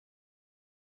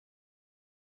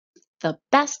The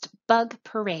Best Bug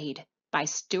Parade by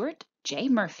Stuart J.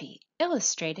 Murphy,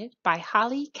 illustrated by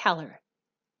Holly Keller.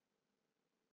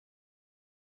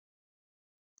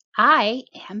 I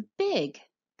am big.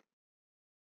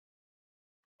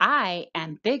 I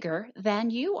am bigger than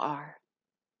you are.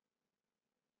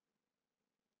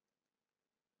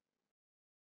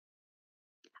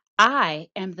 I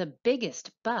am the biggest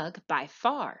bug by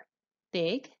far.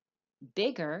 Big,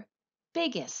 bigger,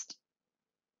 biggest.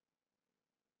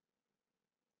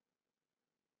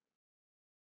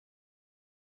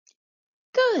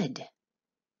 Good.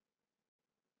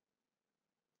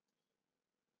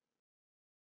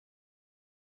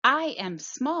 I am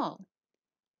small.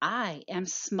 I am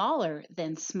smaller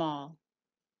than small.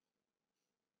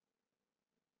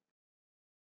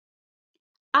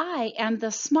 I am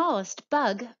the smallest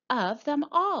bug of them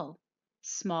all.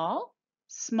 Small,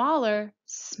 smaller,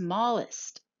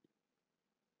 smallest.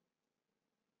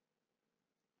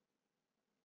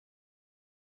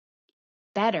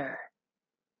 Better.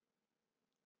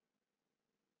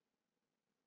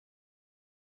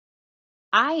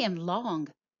 I am long.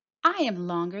 I am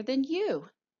longer than you.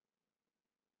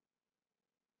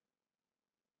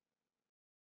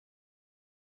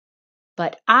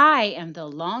 But I am the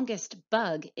longest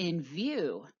bug in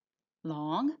view.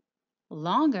 Long,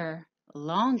 longer,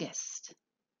 longest.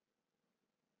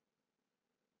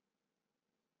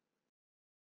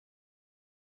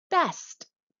 Best.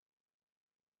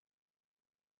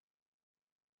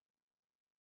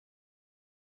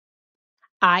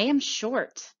 I am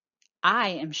short. I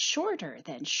am shorter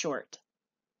than short.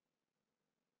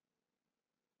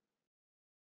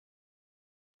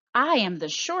 I am the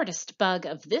shortest bug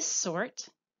of this sort.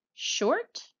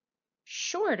 Short,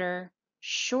 shorter,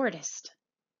 shortest.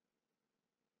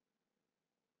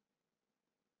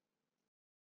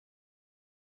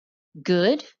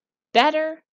 Good,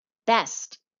 better,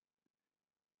 best.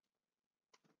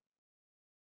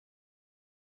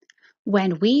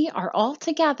 When we are all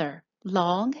together,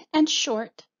 long and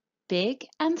short, big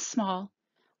and small,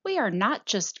 we are not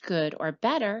just good or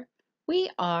better, we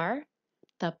are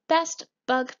the best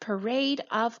bug parade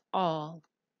of all.